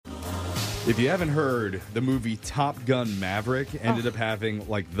If you haven't heard, the movie Top Gun Maverick ended up having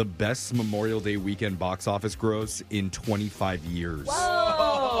like the best Memorial Day weekend box office gross in 25 years.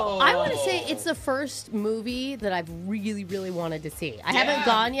 Whoa. I want to say it's the first movie that I've really, really wanted to see. I haven't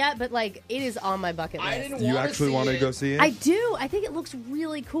gone yet, but like it is on my bucket list. I didn't You want actually want to go see it? I do. I think it looks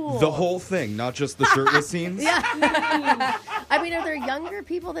really cool. The whole thing, not just the shirtless scenes? Yeah. I mean, are there younger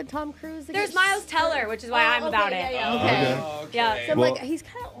people than Tom Cruise? that There's get Miles Teller, which is why I'm about it. Yeah, okay. Oh, okay. Yeah. So I'm Well- like, he's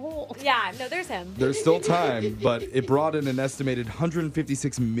kind of old. Yeah, no, there's him. There's still time, but it brought in an estimated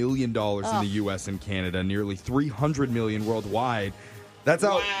 $156 million in the U.S. and Canada, nearly $300 million worldwide. That's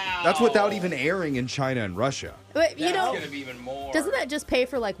out. Wow. That's without even airing in China and Russia. But you That's know, going to be even more. doesn't that just pay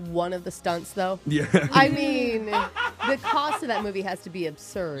for like one of the stunts though? Yeah. I mean, the cost of that movie has to be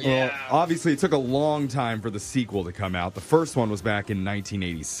absurd. Yeah. Well, obviously, it took a long time for the sequel to come out. The first one was back in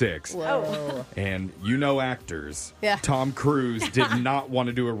 1986. Whoa. And you know actors. Yeah. Tom Cruise did not want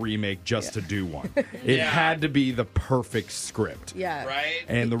to do a remake just to do one. It Yeah. had to be the perfect script. Yeah. Right?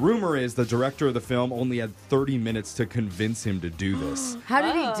 And the rumor is the director of the film only had 30 minutes to convince him to do this. How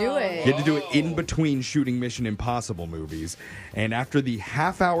did he do it? He had to do it in between shooting Mission Impossible movies. And after the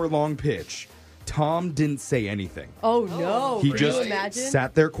half-hour-long pitch, Tom didn't say anything. Oh no! He Can just you imagine?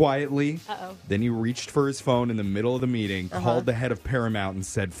 sat there quietly. Uh-oh. Then he reached for his phone in the middle of the meeting, Uh-huh. called the head of Paramount, and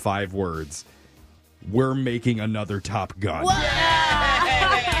said 5 words. We're making another Top Gun.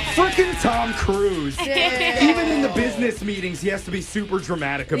 Freaking Tom Cruise. Damn. Even in the business meetings, he has to be super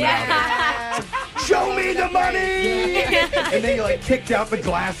dramatic about it. Show me the money! And then he like kicked out the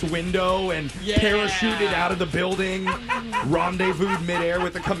glass window and parachuted out of the building, rendezvoused midair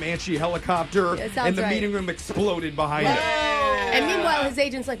with a Comanche helicopter, Yeah, sounds and the right. meeting room exploded behind him. And meanwhile, his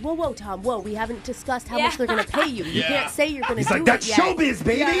agent's like, "Whoa, Tom, whoa, we haven't discussed how much they're going to pay you. You Yeah. can't say you're going to He's do like, it that's yet." showbiz,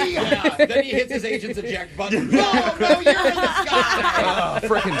 baby! Yeah, then he hits his agent's eject button. No, you're in the sky.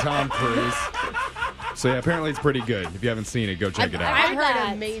 Frickin' Tom Cruise. So yeah, apparently it's pretty good. If you haven't seen it, go check it out. I've heard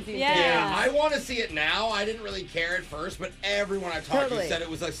that. amazing Yeah. things. Yeah, I want to see it now. I didn't really care at first, but everyone I've talked Totally. to said it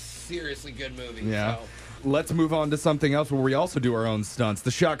was a seriously good movie. Yeah. So. Let's move on to something else where we also do our own stunts.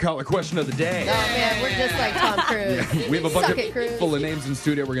 The shot collar question of the day. Oh man, we're just like Tom Cruise. We have a Suck bucket it, Cruise. full of names in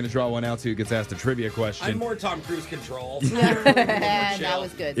studio. We're going to draw one out who gets asked a trivia I'm question. more Tom Cruise control. That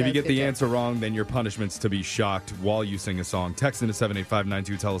was good. If you get the answer wrong, then your punishment's to be shocked while you sing a song. Text into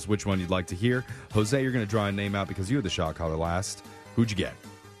 78592. Tell us which one you'd like to hear. Jose, you're going to draw a name out because you're the shot caller last. Who'd you get?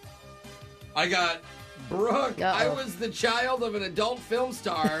 I got Brooke. Uh-oh. I was the child of an adult film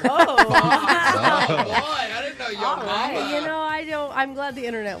star. Oh. Oh, boy, I didn't know your mama. You know, I'm glad the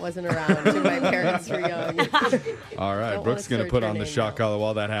internet wasn't around when my parents were young. All right, Don't Brooke's wanna going to put search on her the name shot now. collar.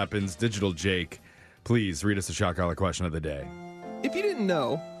 While that happens, Digital Jake, please read us the shot collar question of the day. If you didn't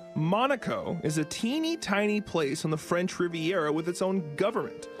know, Monaco is a teeny tiny place on the French Riviera with its own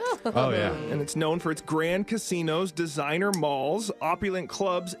government. Oh, yeah. And it's known for its grand casinos, designer malls, opulent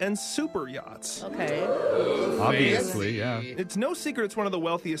clubs, and super yachts. Okay. Obviously, yeah. It's no secret it's one of the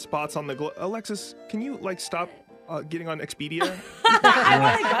wealthiest spots on the globe. Alexis, can you, stop getting on Expedia?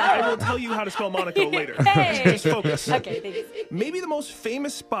 I will tell you how to spell Monaco later. Hey. Just focus. Okay, thanks. Maybe the most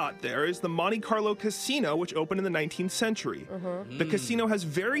famous spot there is the Monte Carlo Casino, which opened in the 19th century. The casino has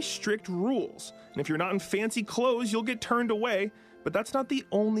very strict rules, and if you're not in fancy clothes, you'll get turned away. But that's not the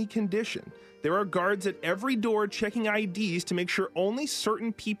only condition. There are guards at every door checking IDs to make sure only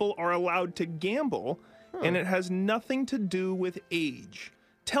certain people are allowed to gamble, and it has nothing to do with age.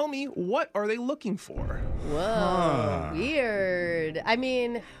 Tell me, what are they looking for? Whoa. Weird. I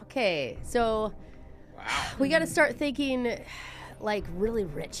mean, okay, so we got to start thinking like really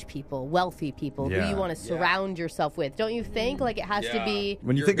rich people, wealthy people who Yeah. you want to surround yourself with. Don't you think? Like it has to be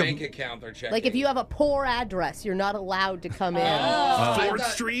When you Your think of bank account, they're checking. like if you have a poor address, you're not allowed to come in. Ford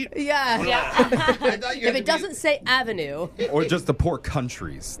thought- Street? Yeah. I thought you If had it to doesn't say Avenue, or just the poor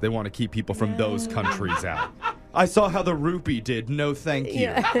countries. They want to keep people from those countries out. I saw how the rupee did. No, thank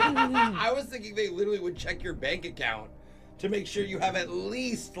you. I was thinking they literally would check your bank account to make sure you have at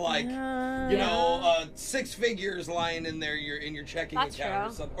least like 6 figures lying in there in your checking That's account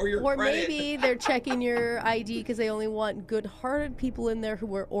true. or something, or your or credit. maybe they're checking your ID because they only want good-hearted people in there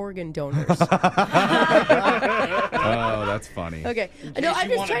who are organ donors. Oh, that's funny. Okay. In No, case I'm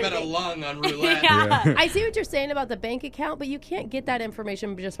you just want to trying bet to a think. lung on roulette. Yeah. I see what you're saying about the bank account, but you can't get that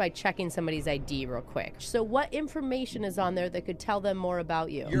information just by checking somebody's ID real quick. So what information is on there that could tell them more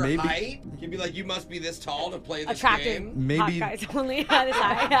about you? Your Maybe- height, you'd be like, you must be this tall to play this Attractive game. Maybe- hot guys only on the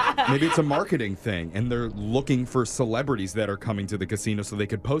side. Maybe it's a marketing thing, and they're looking for celebrities that are coming to the casino so they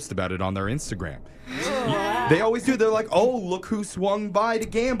could post about it on their Instagram. They always do. They're like, oh, look who swung by to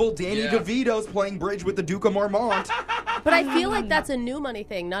gamble. Danny Yeah. DeVito's playing bridge with the Duke of Marmont. But I feel like that's a new money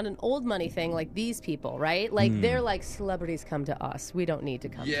thing, not an old money thing like these people, right? Like they're like, celebrities come to us. We don't need to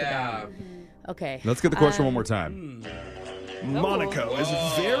come to them. Okay. Let's get the question one more time. Monaco is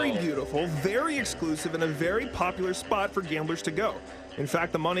very beautiful, very exclusive, and a very popular spot for gamblers to go. In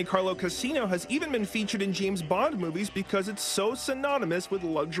fact, the Monte Carlo Casino has even been featured in James Bond movies because it's so synonymous with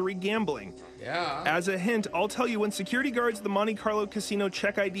luxury gambling. Yeah. As a hint, I'll tell you, when security guards at the Monte Carlo Casino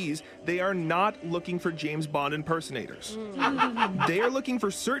check IDs, they are not looking for James Bond impersonators. They are looking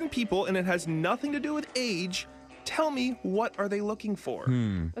for certain people, and it has nothing to do with age. Tell me, what are they looking for?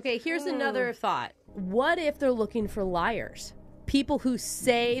 Okay, here's another thought. What if they're looking for liars? People who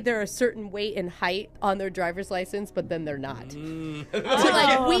say they're a certain weight and height on their driver's license, but then they're not. To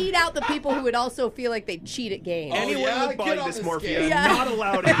like weed out the people who would also feel like they cheat at games. Anyone with body Get on the dysmorphia scale. is Yeah. not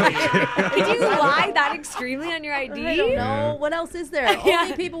allowed in here. Could you lie that extremely on your ID? I don't know. What else is there?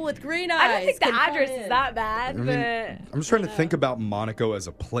 Only people with green eyes. I don't think the can come address in. is that bad, but I'm just trying to think about Monaco as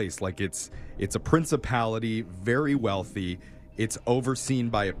a place. Like it's a principality, very wealthy. It's overseen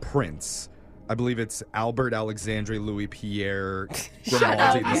by a prince. I believe it's Albert Alexandre Louis Pierre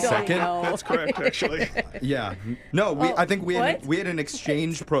Grimaldi You don't II. know. That's correct, actually. Yeah. No, I think we what? had an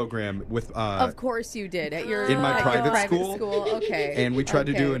exchange program with Of course you did at your in my at your private school. Okay. and we tried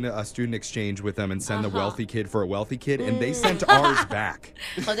to do Okay. a student exchange with them and send the wealthy kid for a wealthy kid, and they sent ours back.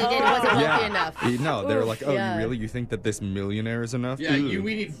 Oh, they did. It wasn't wealthy enough. No, they were like, "Oh, yeah. you really? You think that this millionaire is enough?" Yeah, Ooh.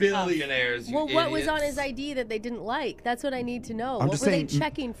 we need billionaires. You Well, what was on idiots. his ID that they didn't like? That's what I need to know. I'm What just were saying, they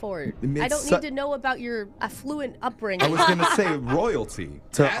checking for? it's I don't su- need to know about your affluent upbringing. I was gonna say royalty.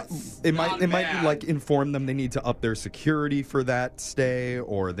 That's It not might bad. like inform them they need to up their security for that stay,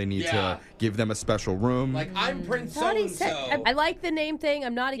 or they need Yeah. to give them a special room. Like, I'm Prince Thought he so-and-so. said- I like the name thing.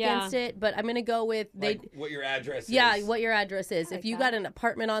 I'm not Yeah. against it, but I'm gonna go with they. Like, what your address Yeah, is. what your address is. If like you that. got an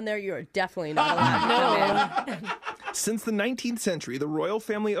apartment on there, you are definitely not allowed to come in. Since the 19th century, the royal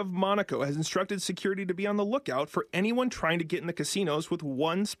family of Monaco has instructed security to be on the lookout for anyone trying to get in the casinos with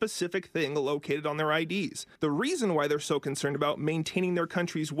one specific thing located on their IDs. The reason why they're so concerned about maintaining their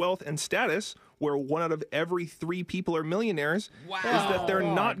country's wealth and status, where 1 out of every 3 people are millionaires, Wow. is that they're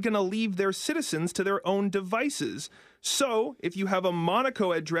not going to leave their citizens to their own devices. So, if you have a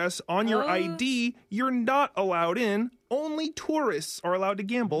Monaco address on your ID, you're not allowed in. Only tourists are allowed to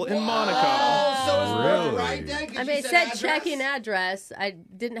gamble in Monaco. Oh, so is Brooke Really? right then? 'Cause I she mean, it said said address? checking address. I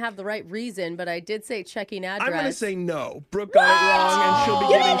didn't have the right reason, but I did say checking address. I'm going to say no. Brooke got it wrong, and she'll be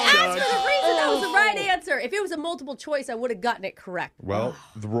You getting didn't ask for judged. the reason. That was the right answer. If it was a multiple choice, I would have gotten it correct. well,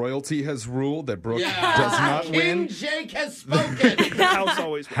 the royalty has ruled that Brooke Yeah. does not King win. Jake has spoken. The house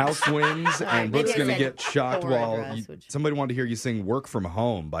always wins. House wins, and maybe Brooke's I gonna said get shocked poor while address, which- somebody wanted to hear you sing "Work from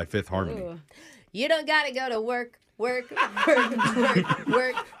Home" by Fifth Harmony. You don't got to go to work, work,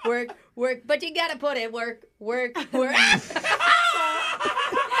 but you got to put in work.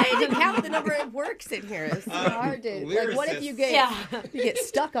 I didn't count the number of works in here. It's so hard to. Like, what if you get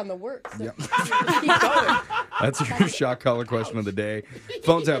stuck on the works? So keep going. That's your shock collar question of the day.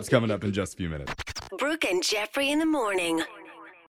 Phone tap's coming up in just a few minutes. Brooke and Jeffrey in the morning.